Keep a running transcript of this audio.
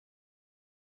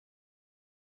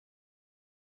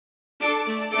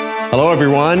Hello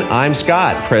everyone, I'm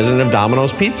Scott, president of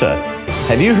Domino's Pizza.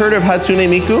 Have you heard of Hatsune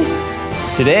Miku?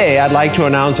 Today I'd like to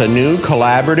announce a new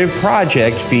collaborative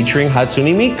project featuring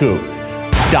Hatsune Miku.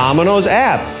 Domino's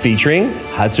app featuring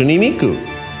Hatsune Miku.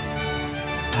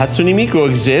 Hatsune Miku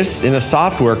exists in a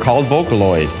software called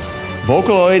Vocaloid.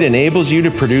 Vocaloid enables you to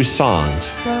produce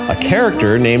songs. A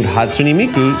character named Hatsune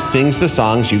Miku sings the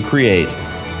songs you create.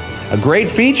 A great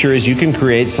feature is you can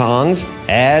create songs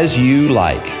as you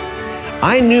like.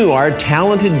 I knew our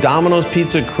talented Domino's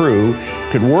Pizza crew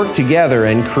could work together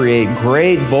and create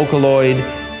great Vocaloid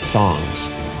songs.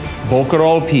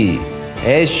 Bokoropi,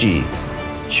 Eshi,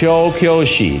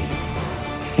 Chokyoshi,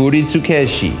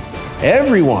 Furitsukeshi.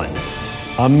 Everyone.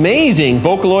 Amazing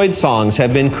Vocaloid songs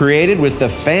have been created with the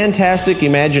fantastic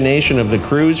imagination of the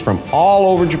crews from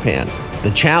all over Japan. The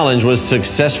challenge was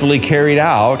successfully carried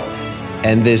out,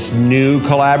 and this new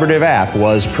collaborative app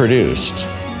was produced.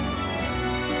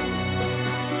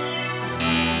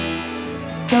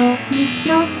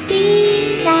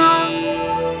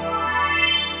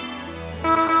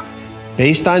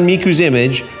 Based on Miku's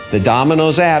image, the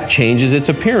Domino's app changes its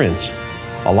appearance.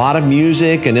 A lot of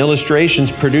music and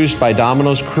illustrations produced by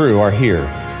Domino's crew are here.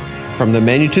 From the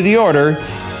menu to the order,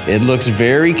 it looks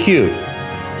very cute,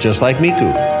 just like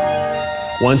Miku.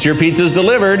 Once your pizza's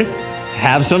delivered,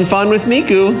 have some fun with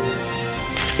Miku.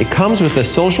 It comes with a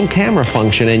social camera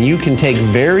function and you can take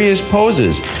various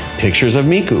poses, pictures of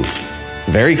Miku.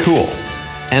 Very cool.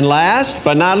 And last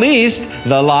but not least,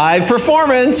 the live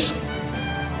performance.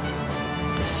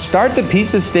 Start the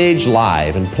pizza stage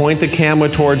live and point the camera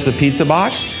towards the pizza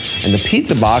box, and the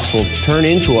pizza box will turn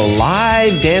into a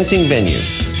live dancing venue.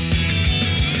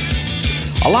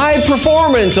 A live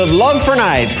performance of Love for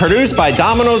Night, produced by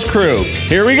Domino's crew.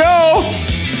 Here we go!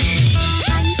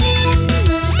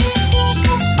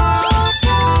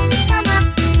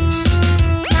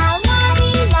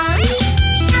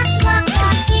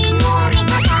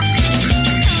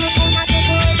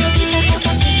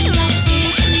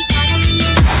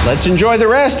 Let's enjoy the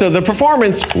rest of the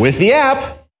performance with the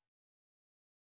app.